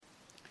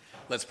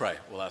Let's pray.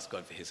 We'll ask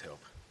God for his help.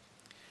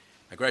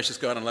 Our gracious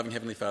God and loving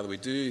Heavenly Father, we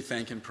do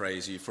thank and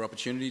praise you for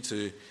opportunity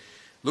to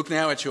look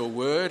now at your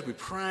word. We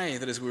pray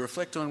that as we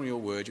reflect on your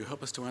word, you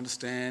help us to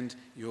understand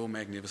your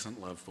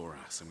magnificent love for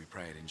us. And we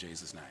pray it in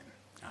Jesus' name.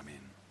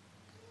 Amen.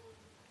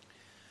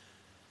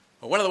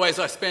 Well, one of the ways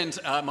I spend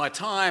my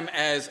time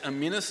as a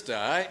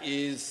minister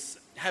is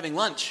having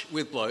lunch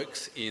with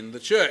blokes in the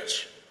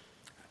church.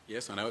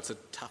 Yes, I know it's a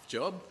tough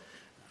job.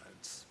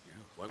 It's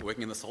like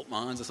working in the salt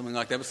mines or something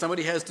like that, but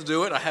somebody has to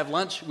do it. I have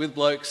lunch with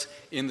blokes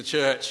in the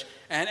church,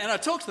 and I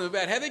talk to them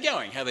about how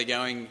they're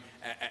going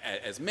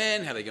as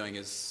men, how they're going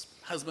as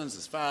husbands,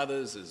 as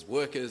fathers, as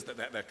workers,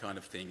 that kind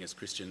of thing, as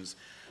Christians.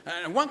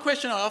 And one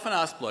question I often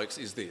ask blokes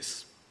is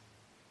this: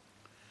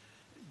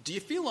 do you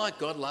feel like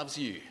God loves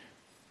you?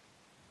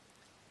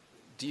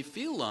 Do you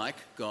feel like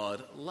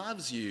God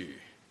loves you?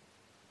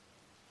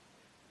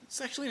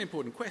 It's actually an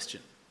important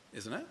question,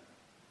 isn't it?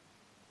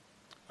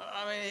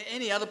 I mean,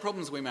 any other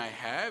problems we may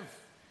have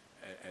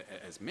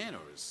as men or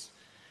as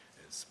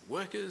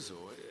workers,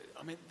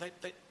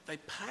 they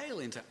pale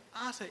into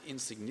utter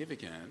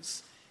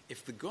insignificance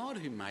if the God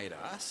who made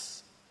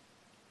us,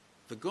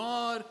 the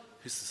God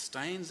who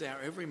sustains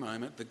our every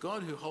moment, the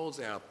God who holds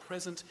our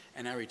present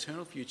and our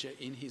eternal future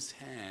in his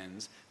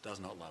hands, does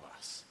not love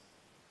us.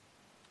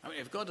 I mean,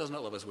 if God does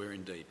not love us, we're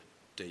in deep,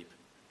 deep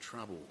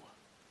trouble.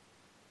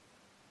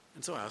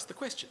 And so I ask the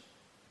question,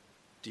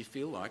 do you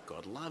feel like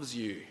God loves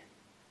you?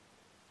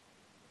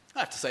 I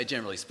have to say,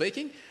 generally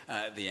speaking,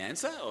 the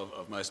answer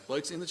of most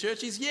blokes in the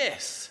church is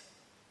yes.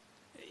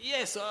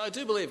 Yes, I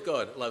do believe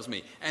God loves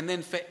me. And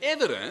then for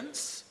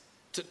evidence,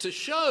 to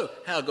show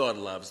how God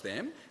loves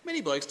them,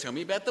 many blokes tell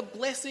me about the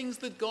blessings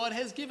that God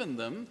has given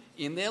them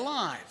in their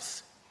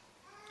lives.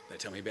 They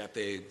tell me about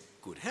their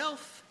good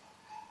health,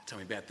 tell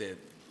me about their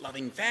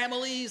loving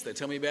families, they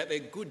tell me about their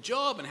good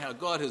job and how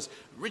God has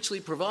richly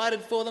provided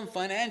for them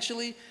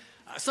financially.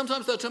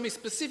 Sometimes they'll tell me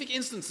specific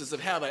instances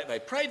of how they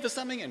prayed for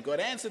something and God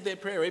answered their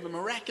prayer, even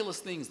miraculous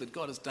things that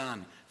God has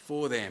done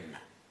for them.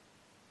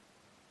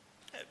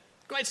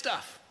 Great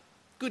stuff.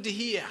 Good to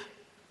hear.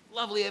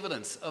 Lovely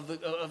evidence of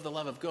the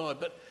love of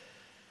God.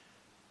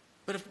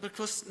 But of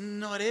course,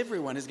 not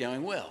everyone is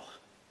going well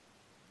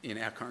in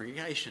our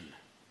congregation.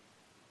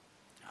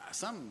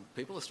 Some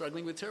people are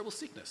struggling with terrible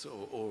sickness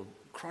or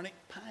chronic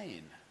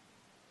pain.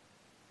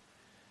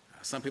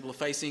 Some people are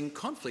facing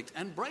conflict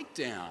and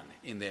breakdown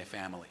in their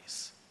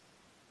families.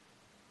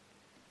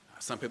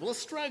 Some people are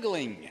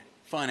struggling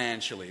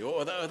financially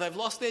or they've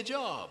lost their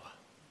job.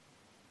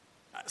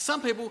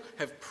 Some people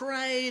have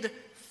prayed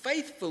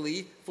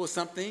faithfully for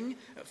something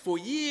for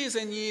years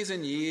and years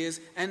and years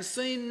and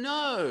seen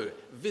no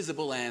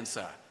visible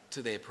answer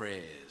to their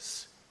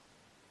prayers.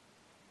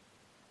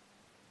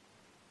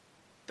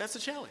 That's a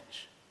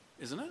challenge,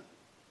 isn't it?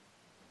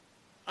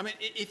 I mean,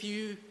 if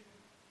you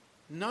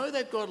know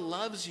that God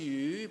loves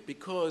you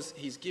because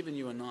he's given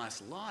you a nice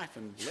life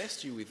and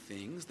blessed you with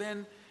things,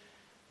 then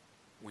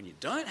when you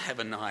don't have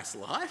a nice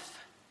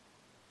life,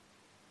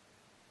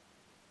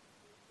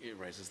 it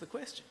raises the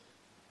question.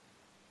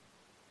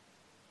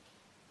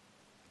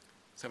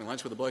 I was having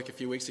lunch with a bloke a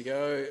few weeks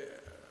ago.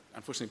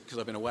 Unfortunately, because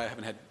I've been away, I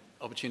haven't had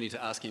opportunity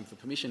to ask him for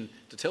permission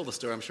to tell the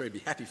story. I'm sure he'd be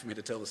happy for me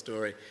to tell the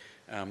story.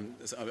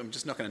 So I'm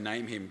just not going to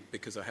name him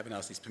because I haven't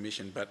asked his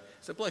permission. But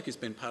it's a bloke who's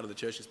been part of the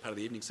church, as part of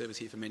the evening service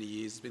here for many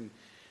years. He's been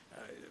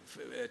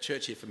a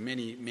church here for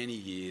many, many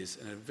years,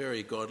 and a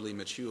very godly,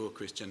 mature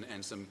Christian.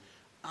 And some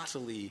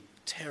utterly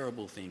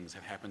terrible things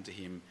have happened to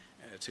him,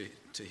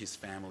 to his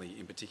family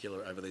in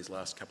particular, over these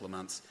last couple of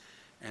months.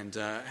 And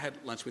I had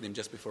lunch with him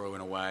just before I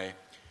went away.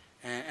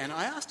 And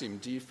I asked him,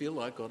 do you feel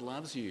like God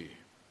loves you?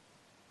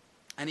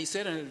 And he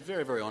said in a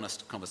very, very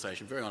honest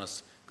conversation,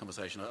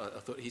 I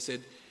thought, he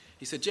said,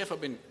 Jeff, I've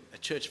been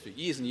at church for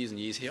years and years and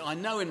years here. I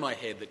know in my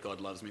head that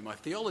God loves me. My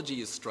theology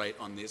is straight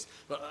on this.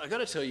 But I've got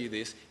to tell you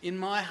this. In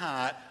my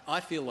heart, I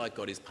feel like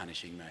God is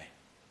punishing me.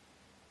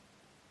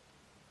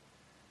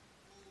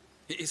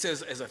 He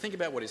says, as I think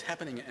about what is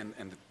happening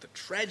and the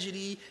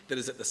tragedy that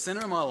is at the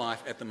centre of my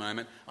life at the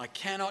moment, I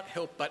cannot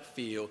help but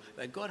feel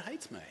that God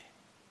hates me.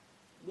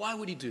 Why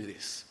would he do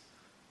this?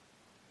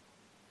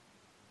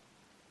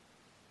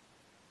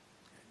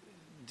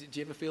 Did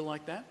you ever feel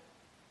like that?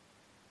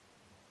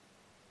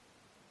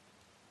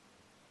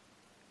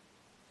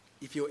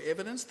 If your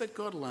evidence that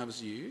God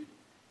loves you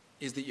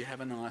is that you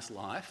have a nice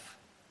life,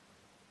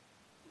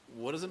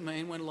 what does it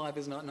mean when life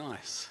is not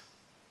nice?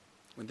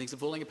 When things are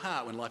falling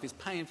apart, when life is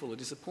painful or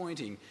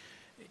disappointing,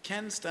 it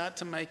can start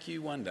to make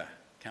you wonder,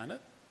 can't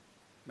it?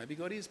 Maybe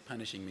God is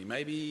punishing me.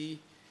 Maybe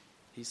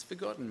he's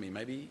forgotten me.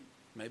 Maybe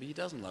he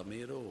doesn't love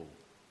me at all.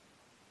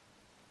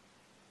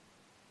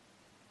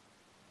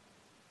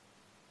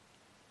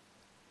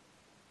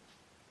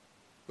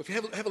 If you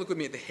have a look with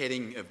me at the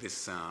heading of this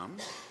psalm,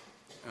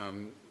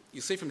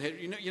 you'll see from the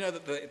you know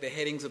that the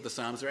headings of the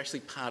psalms are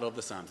actually part of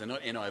the psalms. They're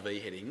not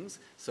NIV headings.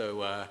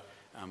 So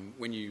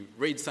when you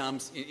read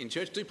psalms in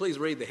church, do please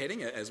read the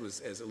heading, as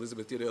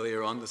Elizabeth did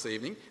earlier on this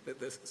evening.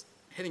 The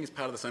heading is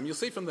part of the psalm. You'll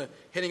see from the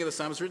heading of the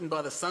psalm, it's written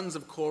by the sons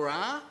of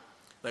Korah.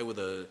 They were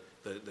the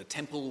the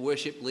temple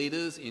worship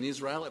leaders in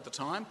Israel at the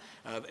time.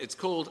 It's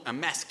called a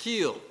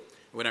maskil.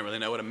 We don't really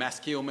know what a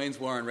maskil means.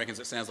 Warren reckons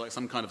it sounds like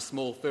some kind of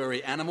small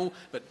furry animal,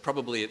 but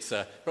probably it's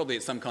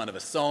some kind of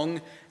a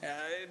song.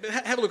 But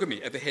have a look at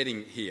me at the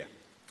heading here.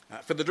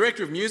 For the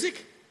director of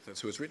music, that's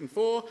who it's written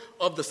for.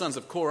 Of the sons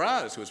of Korah,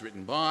 that's who it's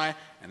written by,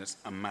 and it's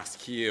a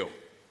maskil.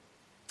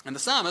 And the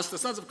psalmists, the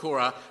sons of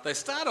Korah, they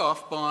start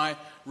off by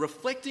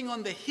reflecting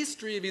on the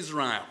history of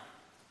Israel.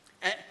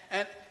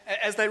 And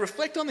as they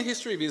reflect on the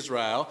history of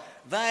Israel,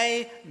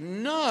 they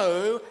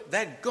know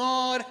that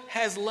God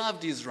has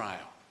loved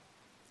Israel.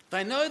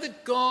 They know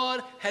that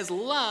God has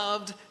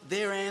loved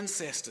their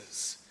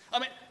ancestors. I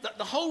mean,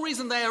 the whole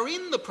reason they are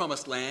in the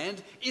promised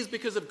land is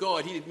because of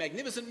God. He did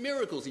magnificent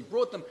miracles. He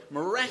brought them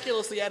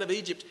miraculously out of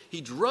Egypt.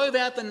 He drove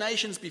out the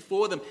nations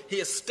before them.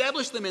 He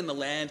established them in the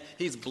land.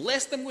 He's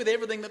blessed them with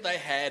everything that they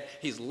had.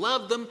 He's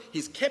loved them.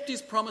 He's kept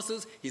his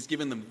promises. He's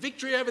given them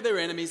victory over their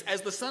enemies.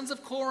 As the sons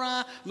of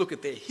Korah look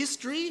at their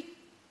history,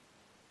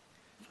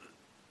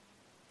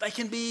 they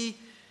can be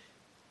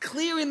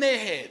clear in their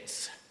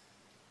heads.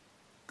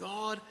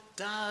 God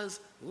does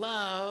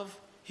love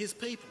his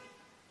people.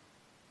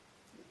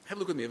 Have a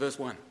look with me at verse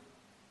 1.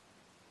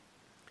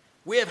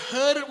 We have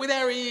heard it with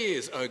our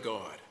ears, O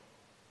God.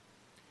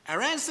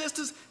 Our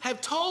ancestors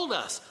have told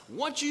us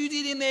what you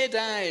did in their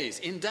days,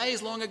 in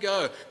days long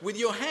ago. With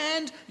your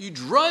hand, you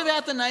drove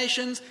out the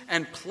nations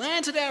and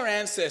planted our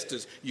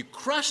ancestors. You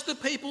crushed the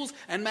peoples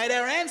and made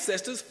our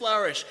ancestors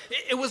flourish.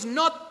 It was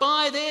not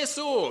by their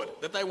sword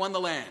that they won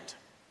the land,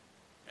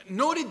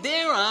 nor did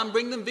their arm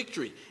bring them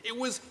victory. It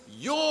was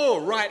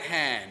your right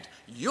hand,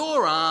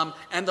 your arm,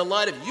 and the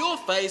light of your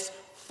face,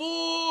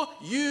 for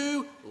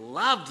you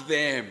loved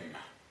them.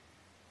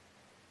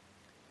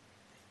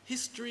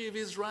 History of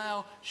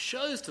Israel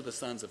shows to the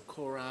sons of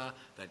Korah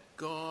that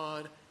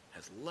God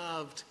has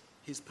loved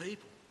his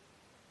people.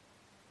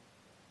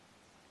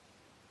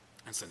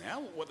 And so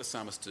now what the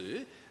psalmists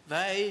do,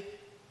 they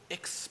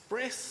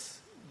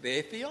express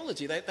their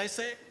theology. They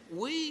say,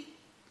 we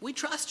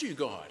trust you,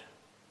 God.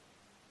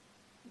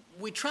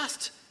 We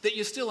trust that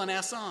you're still on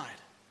our side.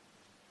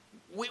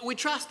 We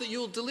trust that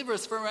you'll deliver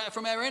us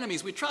from our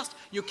enemies. We trust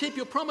you'll keep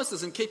your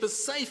promises and keep us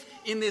safe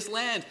in this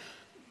land.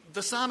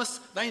 The psalmists,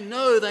 they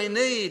know they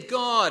need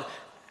God.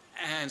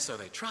 And so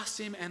they trust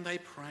him and they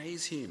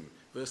praise him.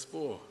 Verse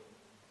 4.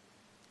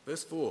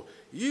 Verse 4.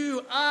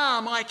 You are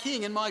my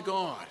King and my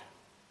God,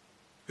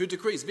 who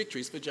decrees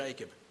victories for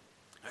Jacob.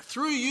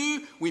 Through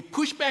you we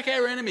push back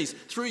our enemies.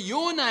 Through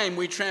your name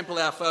we trample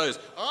our foes.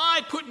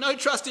 I put no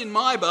trust in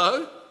my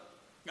bow.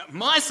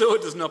 My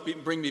sword does not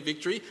bring me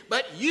victory,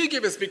 but you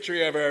give us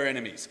victory over our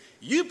enemies.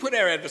 You put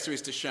our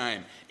adversaries to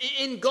shame.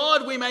 In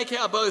God we make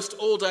our boast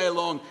all day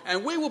long,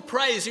 and we will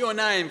praise your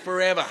name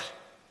forever.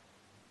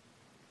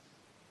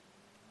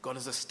 God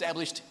has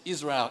established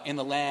Israel in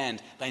the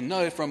land. They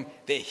know from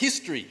their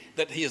history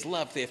that he has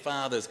loved their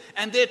fathers,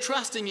 and they're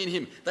trusting in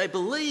him. They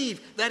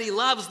believe that he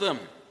loves them.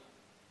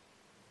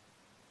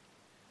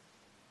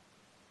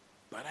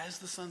 But as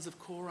the sons of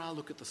Korah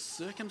look at the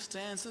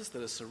circumstances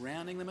that are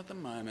surrounding them at the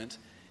moment,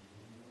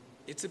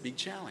 it's a big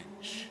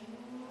challenge.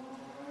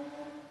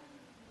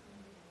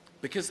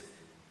 Because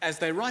as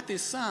they write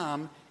this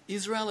psalm,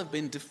 Israel have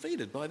been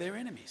defeated by their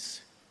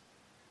enemies.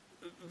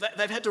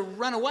 They've had to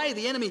run away.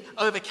 The enemy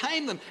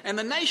overcame them, and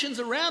the nations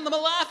around them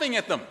are laughing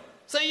at them,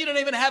 saying, you don't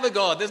even have a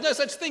God. There's no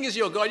such thing as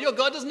your God. Your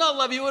God does not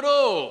love you at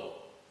all.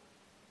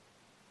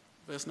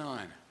 Verse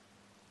 9.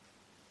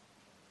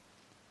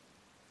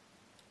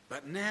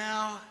 But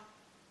now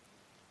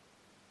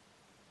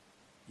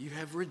you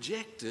have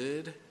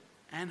rejected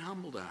and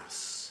humbled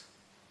us.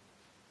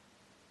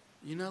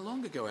 You no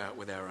longer go out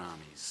with our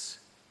armies.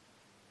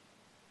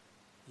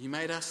 You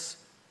made us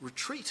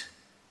retreat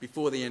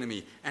before the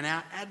enemy, and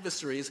our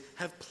adversaries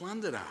have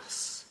plundered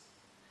us.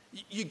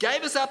 You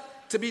gave us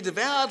up to be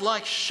devoured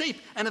like sheep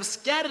and have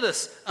scattered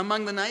us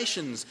among the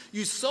nations.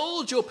 You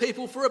sold your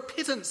people for a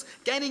pittance,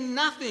 gaining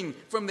nothing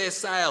from their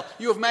sale.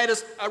 You have made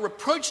us a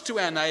reproach to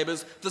our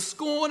neighbours, the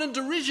scorn and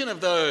derision of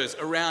those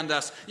around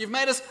us. You've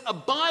made us a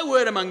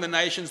byword among the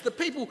nations. The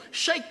people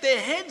shake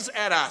their heads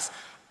at us.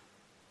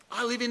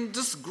 I live in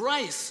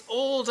disgrace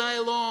all day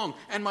long,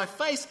 and my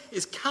face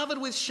is covered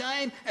with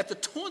shame at the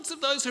taunts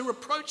of those who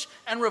reproach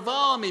and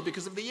revile me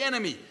because of the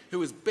enemy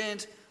who is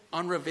bent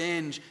on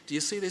revenge. Do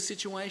you see their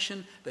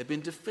situation? They've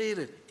been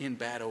defeated in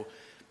battle.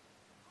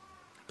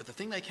 But the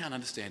thing they can't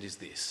understand is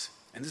this,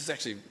 and this is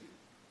actually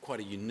quite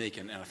a unique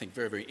and I think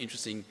very, very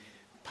interesting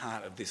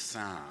part of this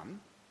psalm.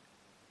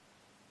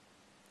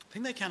 The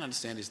thing they can't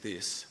understand is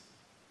this.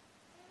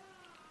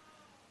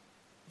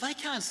 They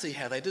can't see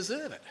how they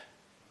deserve it.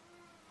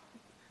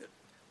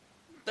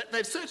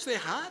 They've searched their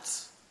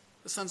hearts,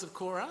 the sons of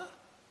Korah,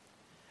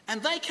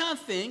 and they can't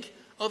think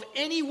of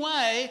any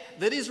way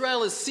that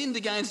Israel has sinned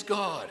against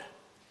God.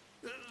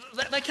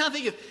 They can't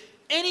think of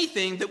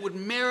anything that would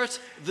merit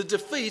the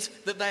defeat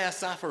that they are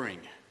suffering.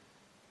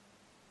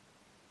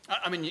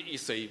 I mean, you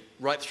see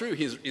right through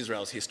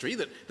Israel's history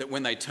that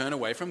when they turn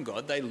away from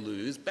God, they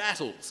lose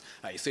battles.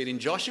 You see it in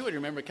Joshua. Do you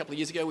remember a couple of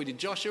years ago we did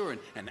Joshua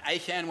and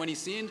Achan, when he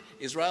sinned,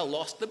 Israel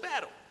lost the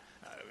battle.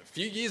 A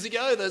few years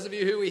ago, those of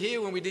you who were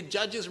here when we did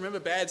Judges, remember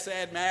bad,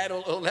 sad, mad,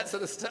 all that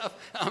sort of stuff?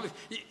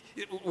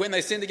 When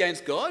they sinned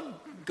against God,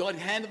 God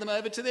handed them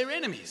over to their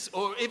enemies.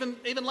 Or even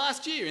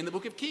last year in the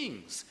book of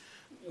Kings,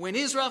 when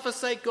Israel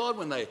forsake God,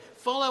 when they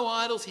follow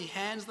idols, he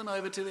hands them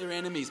over to their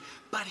enemies.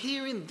 But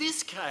here in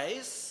this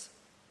case,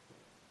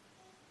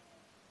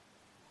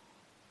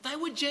 they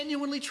were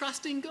genuinely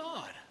trusting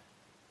God.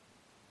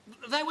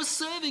 They were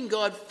serving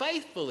God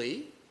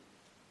faithfully,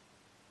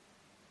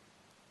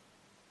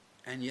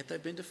 and yet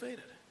they've been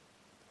defeated.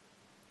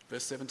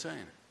 Verse 17.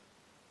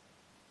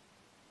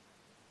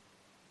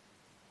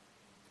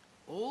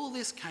 All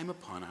this came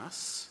upon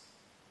us,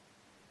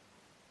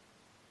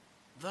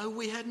 though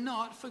we had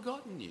not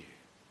forgotten you.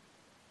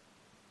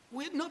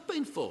 We had not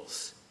been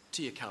false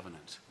to your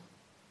covenant.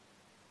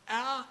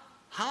 Our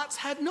hearts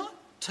had not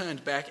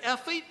turned back. Our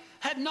feet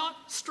had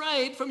not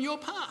strayed from your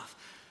path.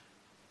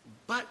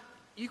 But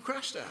you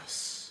crushed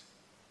us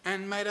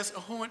and made us a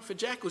haunt for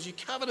jackals. You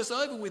covered us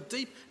over with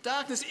deep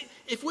darkness.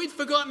 If we'd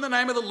forgotten the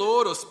name of the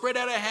Lord or spread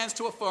out our hands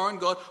to a foreign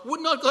god, would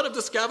not God have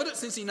discovered it,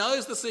 since he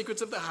knows the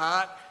secrets of the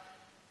heart?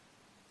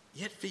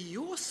 Yet for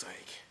your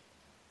sake,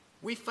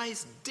 we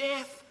face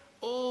death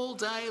all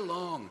day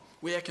long.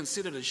 We are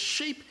considered as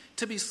sheep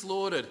to be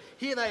slaughtered.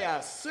 Here they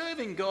are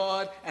serving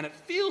God, and it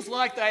feels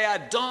like they are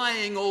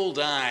dying all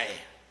day.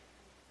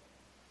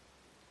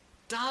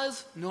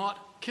 Does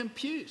not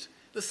compute.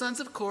 The sons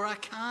of Korah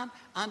can't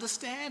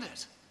understand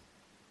it.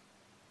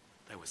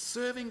 They were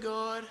serving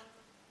God,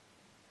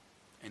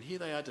 and here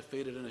they are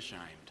defeated and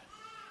ashamed.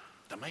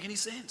 Doesn't make any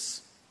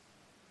sense.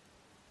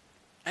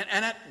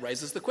 And that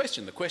raises the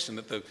question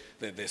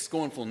that their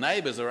scornful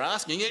neighbours are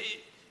asking,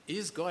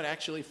 is God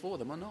actually for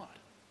them or not?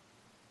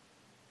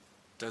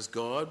 Does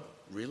God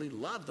really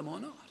love them or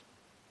not?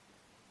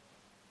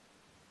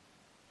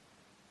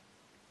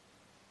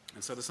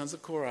 And so the sons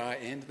of Korah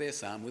end their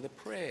psalm with a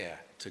prayer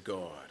to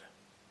God.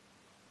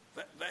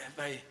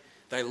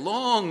 They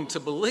long to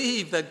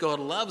believe that God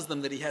loves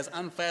them, that he has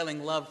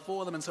unfailing love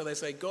for them, and so they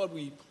say, God, will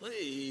you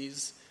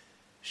please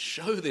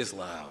show this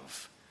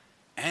love,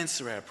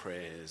 answer our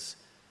prayers,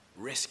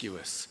 rescue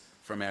us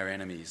from our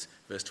enemies.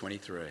 Verse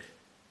 23.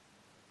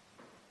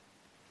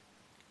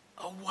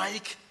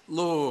 Awake,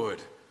 Lord.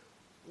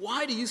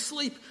 Why do you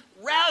sleep?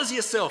 Rouse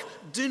yourself.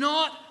 Do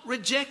not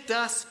reject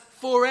us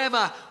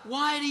forever.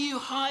 Why do you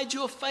hide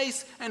your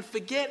face and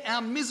forget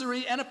our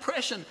misery and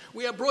oppression?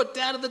 We are brought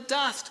down to the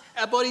dust.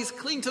 Our bodies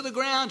cling to the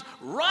ground.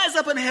 Rise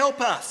up and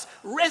help us.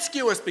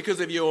 Rescue us because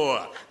of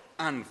your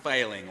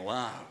unfailing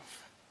love.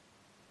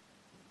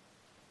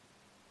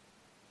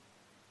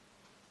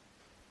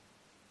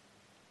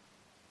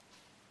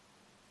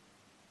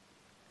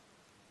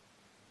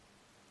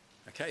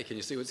 Okay, can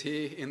you see what's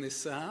here in this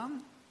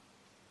psalm?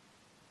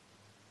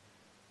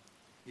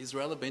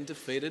 Israel have been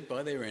defeated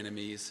by their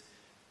enemies,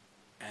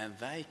 and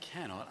they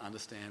cannot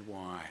understand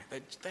why.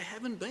 They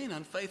haven't been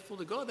unfaithful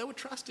to God. They were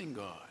trusting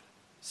God,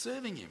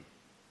 serving him.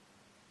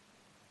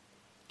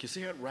 Can you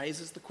see how it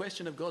raises the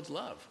question of God's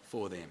love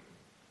for them?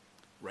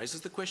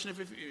 Raises the question of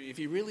if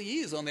he really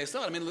is on their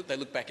side. I mean, they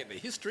look back at their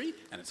history,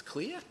 and it's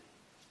clear.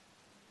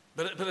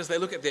 But as they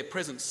look at their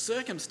present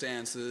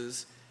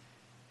circumstances,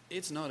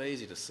 it's not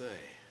easy to see.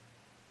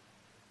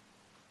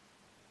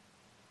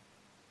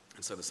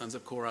 And so the sons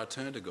of Korah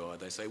turn to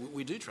God. They say,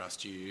 we do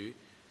trust you,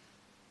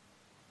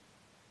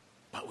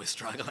 but we're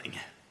struggling.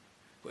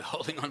 We're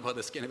holding on by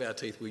the skin of our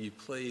teeth. Will you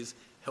please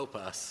help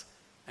us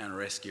and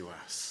rescue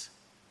us?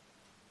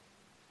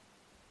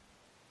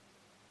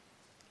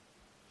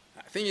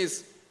 The thing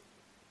is,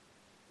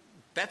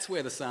 that's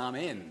where the psalm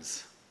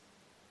ends.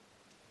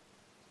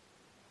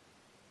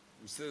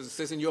 It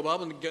says in your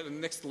Bible, the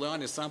next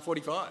line is Psalm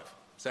 45.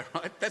 Is that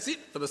right? That's it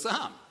for the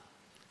psalm.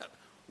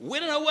 We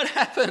don't know what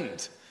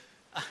happened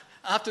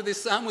after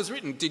this psalm was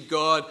written. Did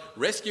God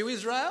rescue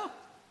Israel?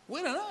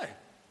 We don't know.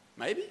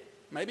 Maybe,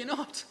 maybe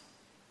not.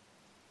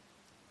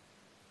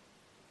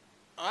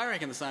 I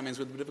reckon the psalm ends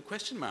with a bit of a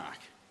question mark,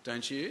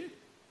 don't you?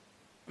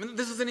 I mean,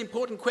 this is an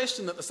important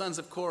question that the sons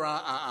of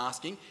Korah are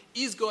asking.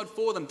 Is God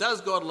for them? Does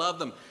God love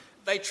them?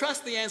 They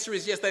trust the answer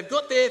is yes. They've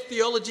got their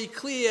theology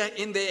clear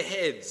in their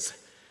heads.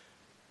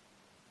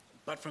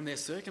 But from their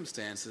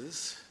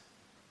circumstances,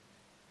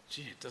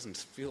 it doesn't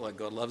feel like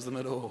God loves them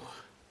at all.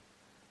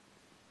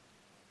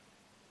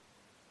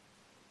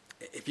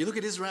 If you look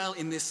at Israel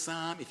in this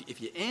psalm,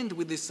 if you end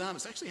with this psalm,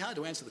 it's actually hard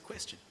to answer the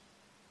question.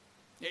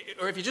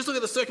 Or if you just look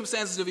at the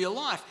circumstances of your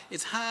life,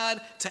 it's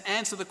hard to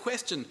answer the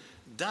question,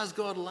 does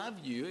God love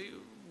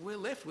you? We're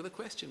left with a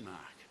question mark.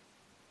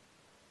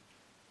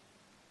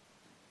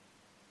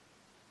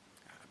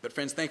 But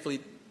friends,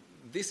 thankfully,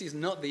 this is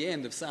not the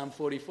end of Psalm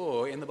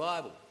 44 in the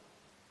Bible.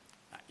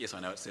 Yes, I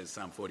know it says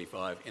Psalm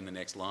 45 in the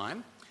next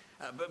line.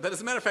 But as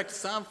a matter of fact,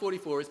 Psalm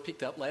 44 is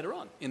picked up later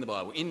on in the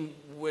Bible, in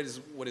what is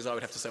I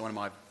would have to say, one of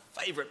my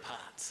favourite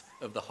parts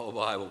of the whole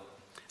Bible.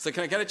 So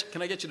can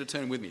I get you to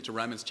turn with me to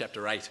Romans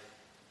chapter 8?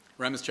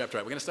 Romans chapter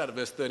 8. We're going to start at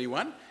verse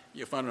 31.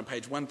 You'll find it on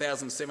page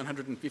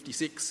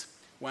 1756.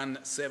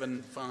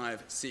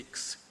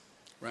 1756.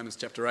 Romans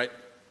chapter 8.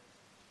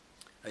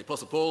 The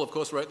Apostle Paul, of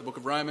course, wrote the book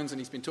of Romans, and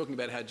he's been talking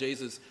about how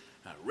Jesus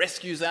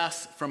rescues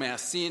us from our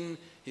sin.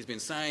 He's been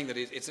saying that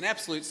it's an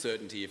absolute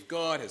certainty. If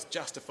God has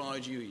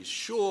justified you, he's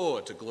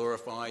sure to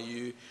glorify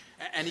you.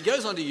 And he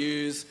goes on to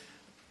use,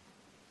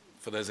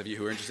 for those of you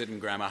who are interested in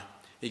grammar,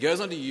 he goes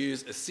on to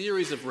use a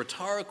series of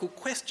rhetorical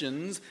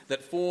questions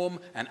that form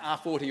an a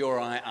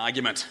fortiori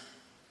argument.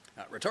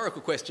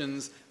 Rhetorical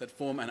questions that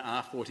form an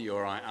a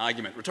fortiori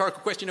argument. Rhetorical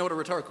question, you know what a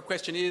rhetorical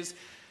question is?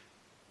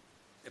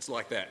 It's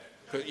like that.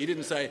 You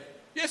didn't say,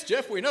 yes,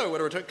 Jeff, we know what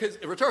a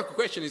rhetorical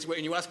question is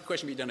when you ask a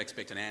question but you don't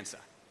expect an answer.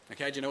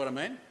 Okay, do you know what I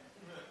mean?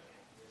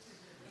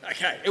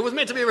 Okay, it was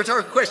meant to be a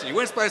rhetorical question. You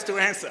weren't supposed to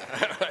answer.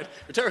 Right?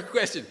 Rhetorical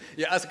question.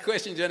 You ask a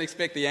question, you don't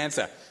expect the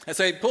answer. And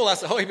so Paul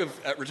asks a whole heap of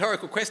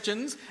rhetorical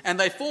questions, and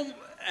they form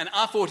an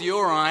a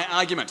fortiori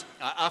argument.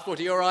 A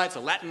fortiori, it's a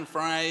Latin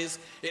phrase.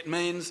 It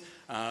means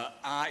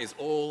a is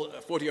all,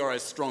 fortiori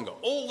is stronger.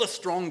 All the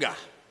stronger.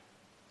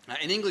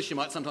 In English, you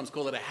might sometimes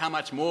call it a how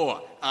much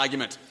more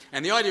argument.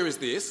 And the idea is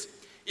this.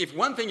 If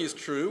one thing is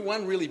true,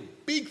 one really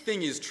big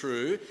thing is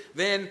true,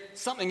 then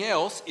something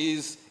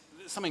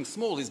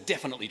small is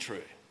definitely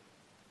true.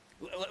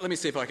 Let me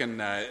see if I can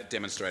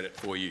demonstrate it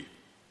for you.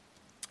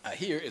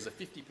 Here is a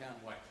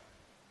 50-pound weight.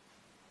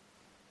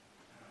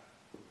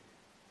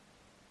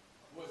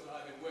 Boys and I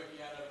have been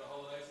working out over the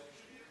holidays.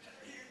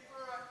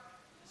 All right.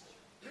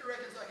 Who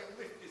reckons I can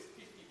lift this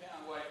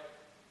 50-pound weight?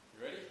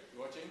 You ready?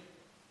 You watching?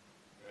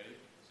 You ready?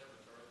 Is that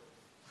rhetorical?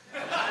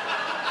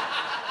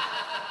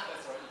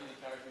 That's right. You can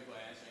encourage me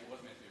by answering. It was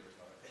meant to be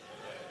rhetorical.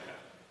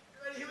 You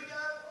ready? Here we go.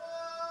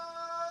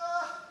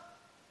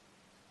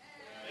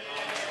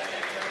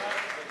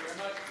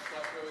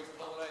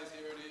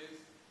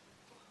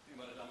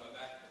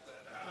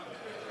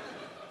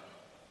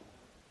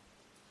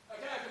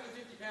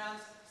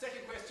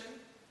 Second question,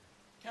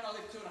 can I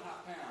lift 2.5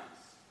 pounds?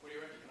 What do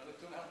you reckon? Can I lift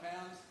 2.5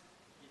 pounds?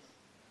 It's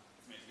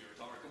meant to be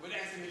rhetorical, but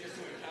answer me just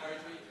to encourage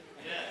me.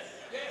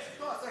 Yes. Yes,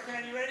 of course I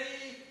can. You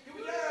ready? Here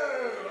we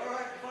go. All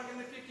right, if I can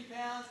lift 50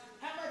 pounds,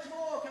 how much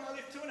more can I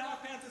lift 2.5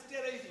 pounds? It's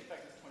dead easy. In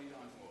fact, it's 20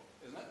 times more,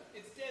 isn't it?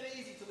 It's dead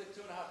easy to lift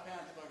 2.5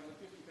 pounds if I can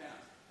lift 50 pounds.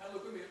 Have a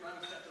look with me at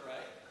Romans chapter 8.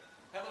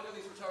 Have a look at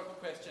these rhetorical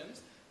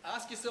questions.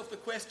 Ask yourself the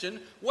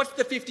question, what's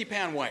the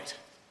 50-pound weight?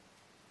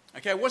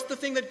 Okay, what's the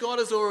thing that God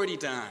has already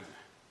done?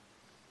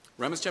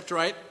 Romans chapter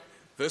 8,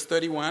 verse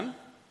 31.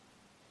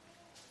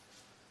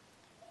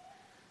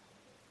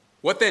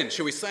 What then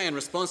shall we say in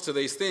response to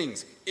these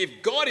things?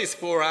 If God is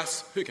for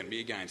us, who can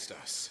be against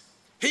us?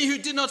 He who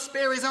did not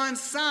spare his own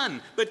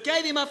son, but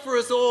gave him up for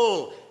us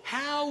all,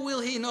 how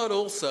will he not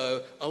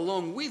also,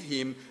 along with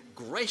him,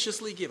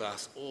 graciously give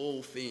us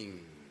all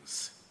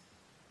things?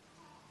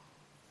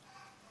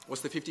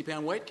 What's the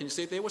 50-pound weight? Can you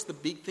see it there? What's the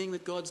big thing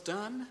that God's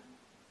done?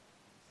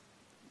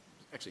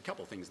 Actually, a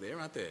couple of things there,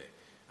 aren't there?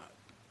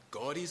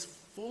 God is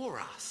for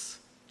us.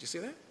 Do you see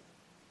that?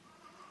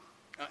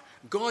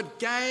 God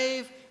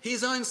gave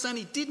his own son.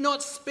 He did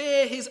not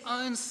spare his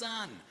own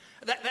son.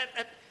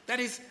 That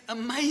is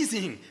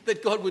amazing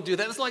that God would do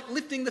that. It's like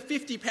lifting the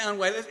 50-pound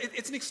weight.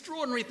 It's an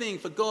extraordinary thing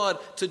for God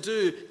to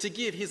do, to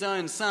give his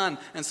own son.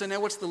 And so now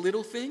what's the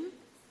little thing?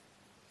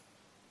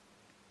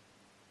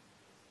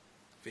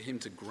 For him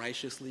to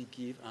graciously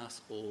give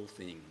us all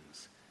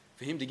things.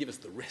 For him to give us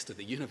the rest of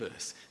the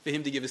universe. For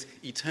him to give us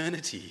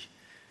eternity.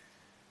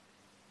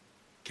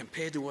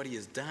 Compared to what he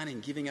has done in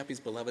giving up his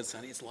beloved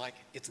son, it's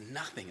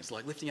nothing. It's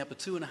like lifting up a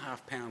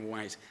 2.5-pound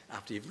weight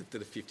after you've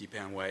lifted a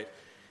 50-pound weight.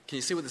 Can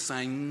you see what they're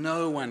saying?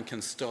 No one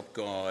can stop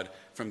God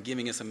from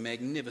giving us a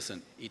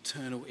magnificent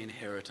eternal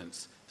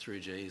inheritance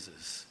through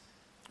Jesus.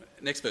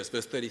 Next verse,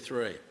 verse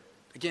 33.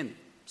 Again,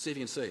 see if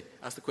you can see.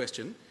 Ask the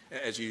question,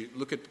 as you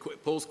look at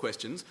Paul's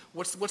questions,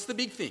 what's the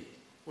big thing?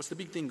 What's the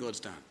big thing God's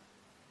done?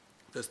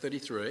 Verse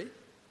 33.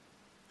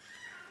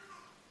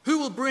 Who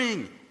will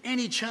bring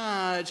any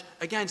charge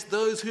against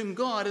those whom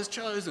God has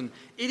chosen?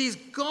 It is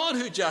God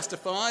who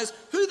justifies.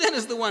 Who then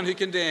is the one who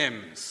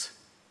condemns?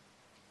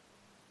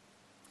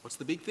 What's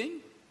the big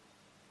thing?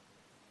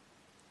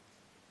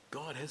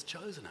 God has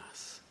chosen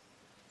us.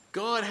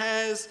 God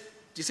has,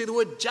 do you see the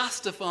word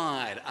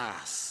justified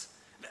us?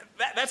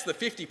 That's the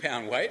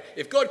 50-pound weight.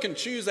 If God can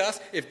choose us,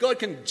 if God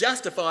can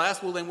justify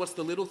us, well then what's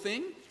the little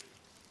thing?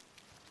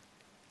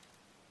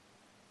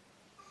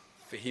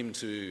 For him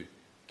to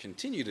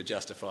continue to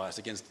justify us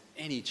against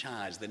any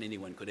charge that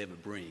anyone could ever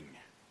bring.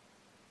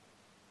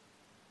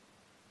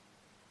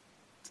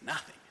 It's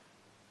nothing.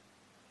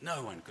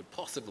 No one could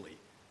possibly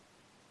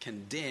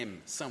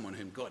condemn someone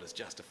whom God has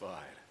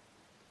justified.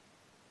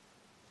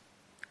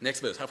 Next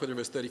verse, halfway through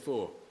verse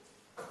 34.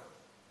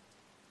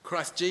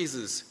 Christ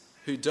Jesus,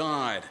 who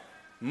died,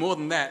 more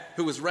than that,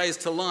 who was raised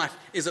to life,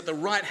 is at the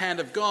right hand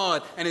of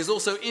God and is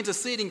also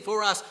interceding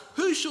for us.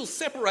 Who shall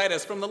separate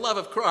us from the love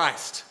of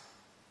Christ?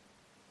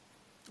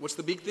 What's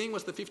the big thing?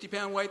 What's the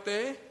 50-pound weight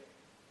there?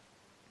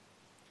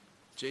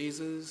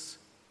 Jesus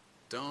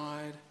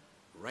died,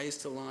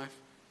 raised to life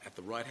at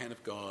the right hand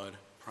of God,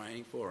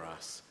 praying for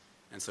us.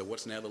 And so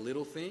what's now the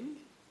little thing?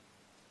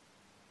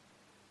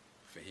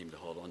 For him to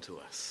hold on to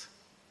us,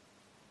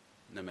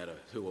 no matter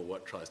who or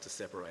what tries to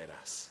separate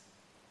us.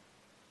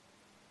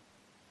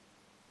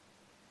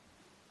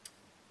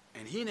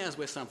 And here now is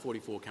where Psalm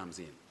 44 comes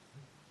in.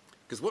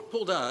 Because what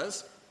Paul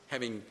does,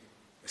 having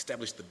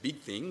established the big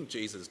thing,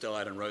 Jesus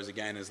died and rose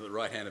again as at the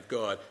right hand of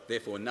God,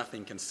 therefore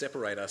nothing can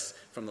separate us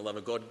from the love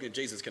of God.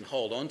 Jesus can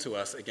hold on to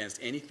us against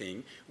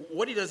anything.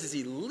 What he does is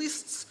he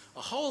lists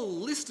a whole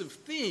list of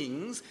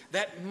things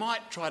that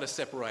might try to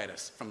separate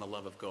us from the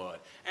love of God.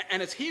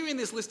 And it's here in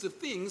this list of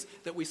things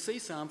that we see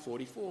Psalm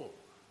 44.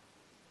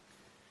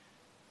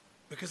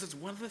 Because it's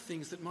one of the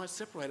things that might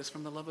separate us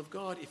from the love of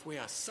God if we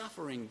are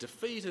suffering,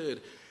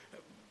 defeated,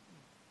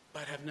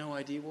 but have no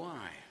idea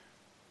why.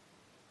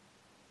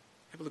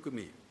 Have a look with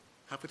me.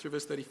 Halfway through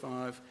verse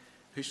 35,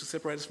 who shall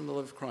separate us from the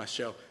love of Christ?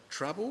 Shall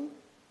trouble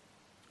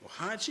or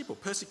hardship or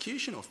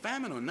persecution or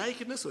famine or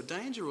nakedness or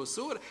danger or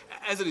sword?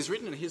 As it is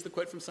written, and here's the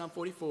quote from Psalm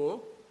 44,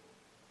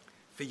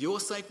 for your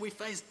sake we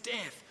face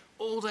death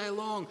all day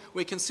long.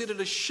 We're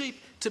considered as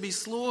sheep to be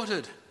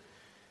slaughtered.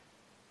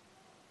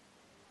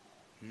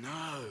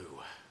 No.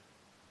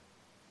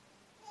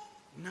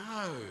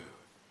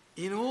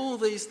 In all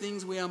these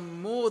things we are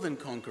more than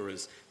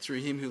conquerors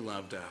through him who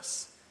loved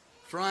us.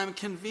 For I am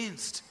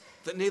convinced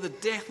that neither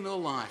death nor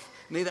life,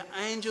 neither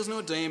angels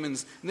nor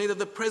demons, neither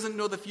the present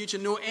nor the future,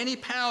 nor any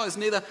powers,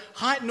 neither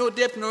height nor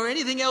depth, nor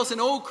anything else in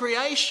all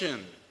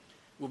creation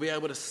will be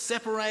able to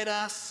separate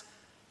us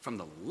from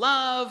the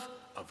love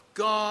of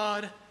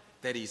God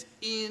that is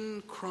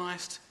in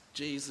Christ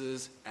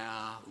Jesus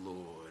our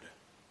Lord.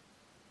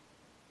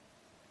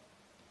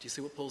 Do you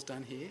see what Paul's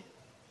done here?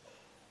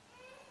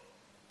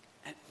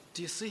 And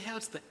do you see how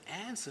it's the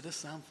answer to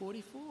Psalm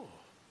 44?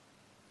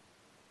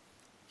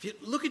 If you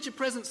look at your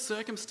present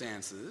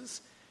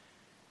circumstances,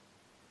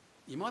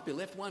 you might be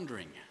left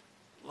wondering,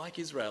 like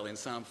Israel in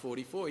Psalm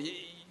 44.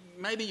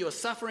 Maybe you're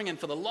suffering and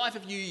for the life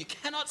of you, you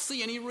cannot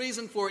see any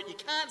reason for it. You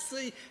can't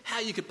see how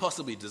you could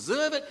possibly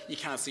deserve it. You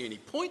can't see any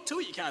point to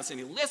it. You can't see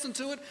any lesson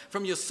to it.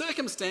 From your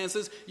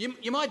circumstances,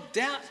 you might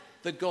doubt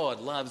that God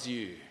loves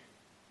you.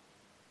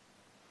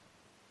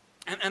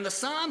 And the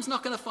Psalm's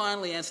not going to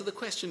finally answer the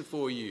question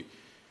for you.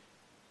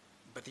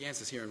 But the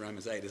answer's here in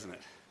Romans 8, isn't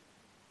it?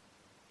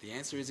 The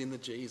answer is in the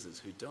Jesus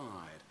who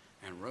died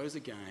and rose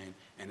again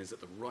and is at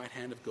the right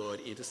hand of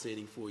God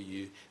interceding for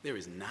you. There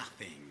is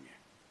nothing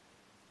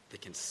that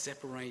can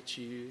separate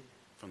you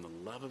from the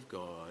love of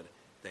God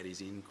that is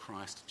in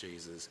Christ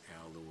Jesus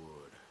our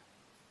Lord.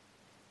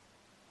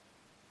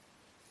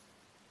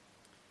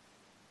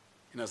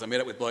 You know, as I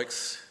meet up with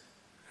blokes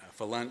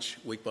for lunch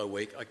week by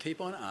week, I keep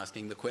on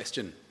asking the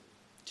question,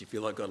 do you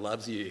feel like God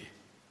loves you?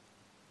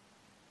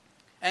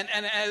 And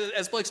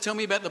as blokes tell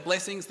me about the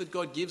blessings that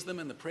God gives them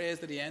and the prayers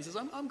that he answers,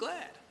 I'm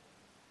glad.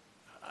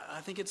 I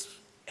think it's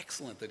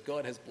excellent that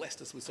God has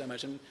blessed us with so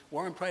much. And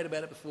Warren prayed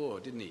about it before,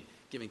 didn't he?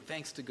 Giving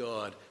thanks to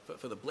God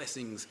for the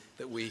blessings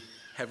that we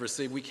have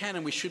received. We can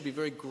and we should be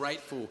very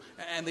grateful.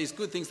 And these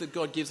good things that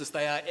God gives us,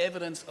 they are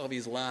evidence of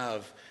his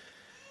love.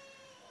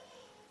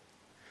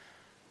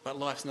 But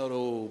life's not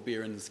all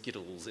beer and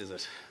skittles, is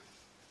it?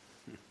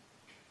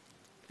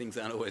 Things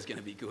aren't always going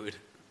to be good.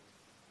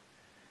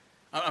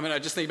 I mean, I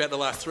just think about the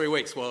last 3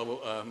 weeks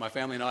while my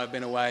family and I have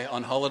been away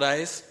on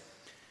holidays.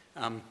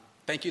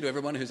 Thank you to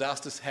everyone who's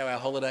asked us how our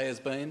holiday has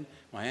been.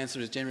 My answer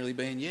has generally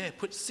been,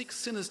 put 6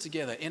 sinners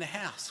together in a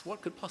house.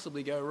 What could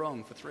possibly go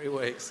wrong for 3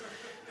 weeks?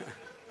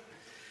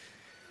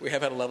 We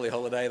have had a lovely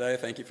holiday, though.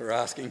 Thank you for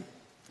asking.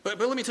 But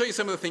let me tell you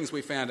some of the things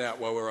we found out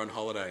while we were on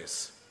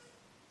holidays.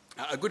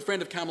 A good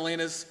friend of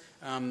Carmelina's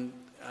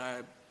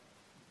had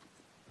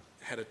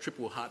a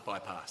triple heart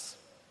bypass.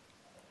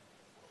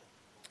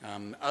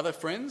 Other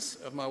friends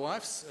of my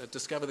wife's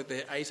discovered that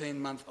their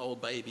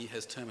 18-month-old baby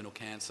has terminal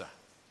cancer.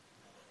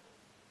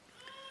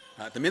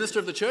 The minister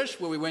of the church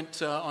where we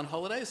went on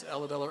holidays,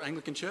 Aladella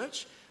Anglican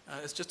Church,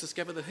 has just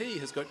discovered that he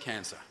has got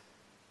cancer.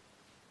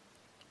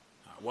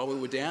 While we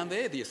were down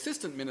there, the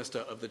assistant minister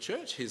of the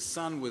church, his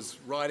son was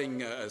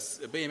riding a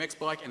BMX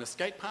bike in a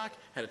skate park,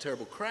 had a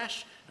terrible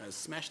crash,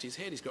 smashed his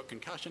head, he's got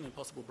concussion and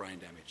possible brain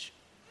damage.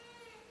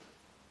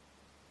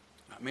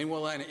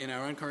 Meanwhile, in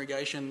our own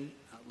congregation,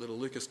 little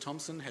Lucas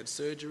Thompson had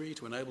surgery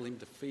to enable him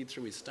to feed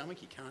through his stomach.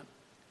 He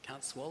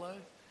can't swallow.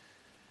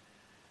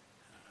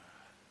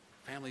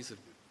 Families have...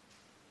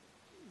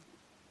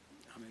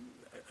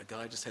 a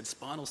guy just had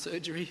spinal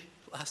surgery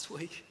last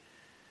week.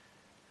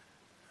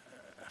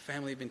 A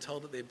family have been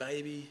told that their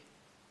baby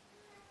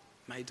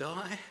may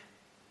die.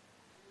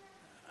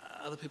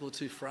 Other people are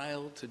too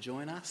frail to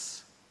join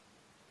us.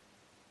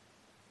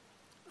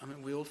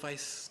 We all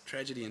face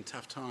tragedy and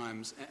tough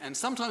times, and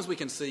sometimes we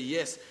can see,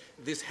 yes,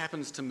 this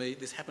happened to me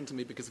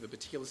because of a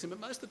particular sin,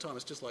 but most of the time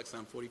it's just like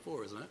Psalm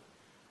 44, isn't it?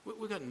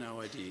 We've got no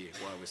idea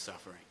why we're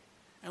suffering,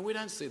 and we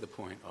don't see the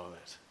point of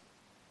it.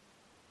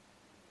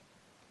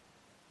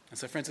 And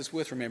so, friends, it's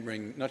worth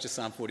remembering not just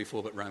Psalm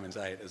 44, but Romans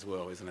 8 as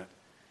well, isn't it?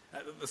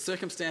 The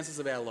circumstances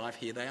of our life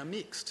here, they are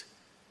mixed.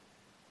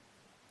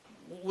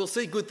 We'll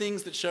see good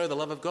things that show the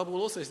love of God, but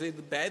we'll also see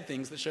the bad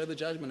things that show the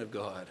judgment of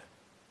God.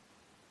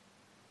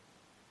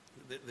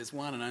 There's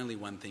one and only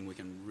one thing we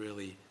can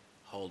really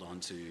hold on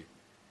to,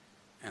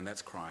 and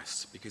that's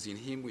Christ, because in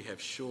him we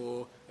have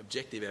sure,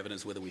 objective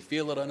evidence, whether we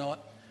feel it or not,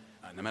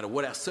 no matter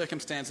what our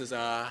circumstances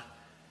are.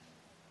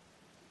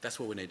 That's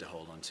what we need to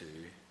hold on to.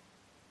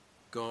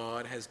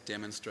 God has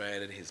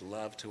demonstrated his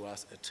love to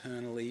us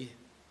eternally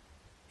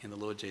in the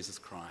Lord Jesus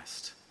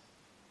Christ.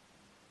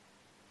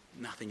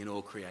 Nothing in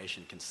all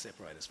creation can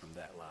separate us from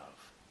that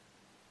love.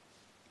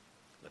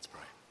 Let's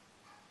pray.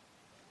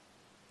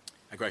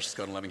 Our gracious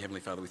God and loving Heavenly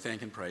Father, we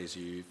thank and praise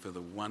you for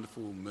the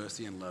wonderful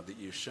mercy and love that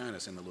you've shown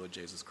us in the Lord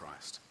Jesus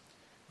Christ.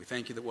 We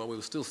thank you that while we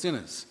were still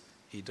sinners,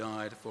 he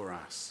died for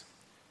us.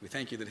 We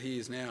thank you that he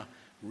is now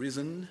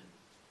risen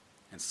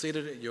and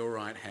seated at your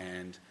right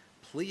hand,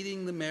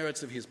 pleading the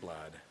merits of his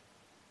blood.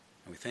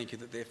 And we thank you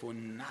that therefore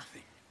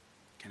nothing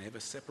can ever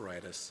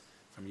separate us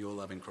from your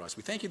love in Christ.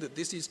 We thank you that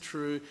this is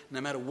true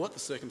no matter what the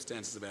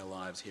circumstances of our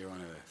lives here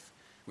on earth.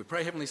 We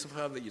pray, Heavenly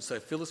Father, that you'd so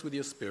fill us with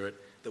your Spirit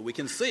that we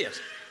can see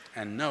it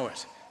and know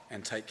it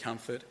and take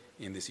comfort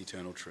in this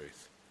eternal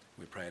truth.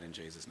 We pray it in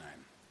Jesus' name.